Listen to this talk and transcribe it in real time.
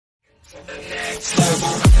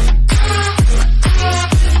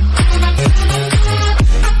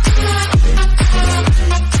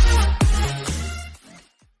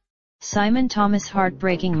Simon Thomas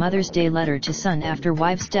heartbreaking Mother's Day letter to son after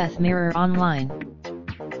wife's death. Mirror Online.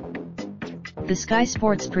 The Sky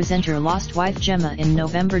Sports presenter lost wife Gemma in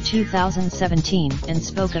November 2017 and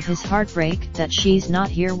spoke of his heartbreak that she's not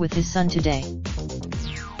here with his son today.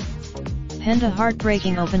 Penned a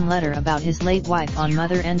heartbreaking open letter about his late wife on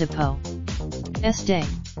Mother Endapo's Day.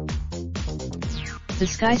 The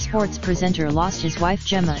Sky Sports presenter lost his wife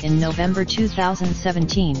Gemma in November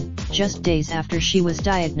 2017, just days after she was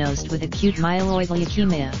diagnosed with acute myeloid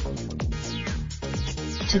leukemia.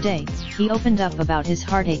 Today, he opened up about his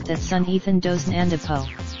heartache that son Ethan doesn't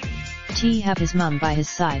have his mum by his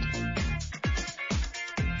side.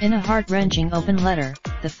 In a heart-wrenching open letter,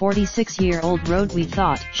 the 46-year-old wrote, "We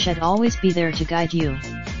thought she'd always be there to guide you.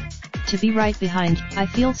 To be right behind, I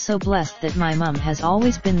feel so blessed that my mum has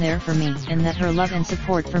always been there for me and that her love and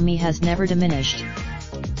support for me has never diminished.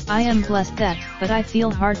 I am blessed that, but I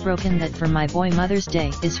feel heartbroken that for my boy Mother's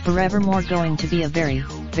Day is forevermore going to be a very,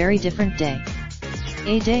 very different day.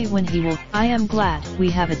 A day when he will, I am glad we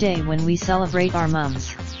have a day when we celebrate our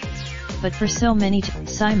mums. But for so many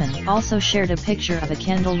Simon also shared a picture of a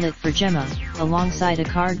candle lit for Gemma, alongside a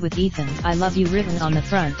card with Ethan I love you written on the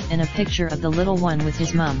front and a picture of the little one with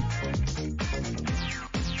his mum.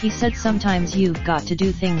 He said sometimes you've got to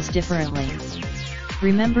do things differently.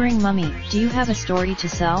 Remembering mummy, do you have a story to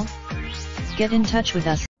sell? Get in touch with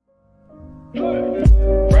us."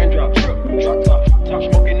 Raindrop, drop top,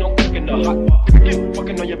 smoking, no cooking the hot pot.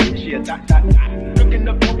 Fucking on your bitch, yeah, that. Looking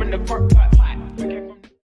up, open the park,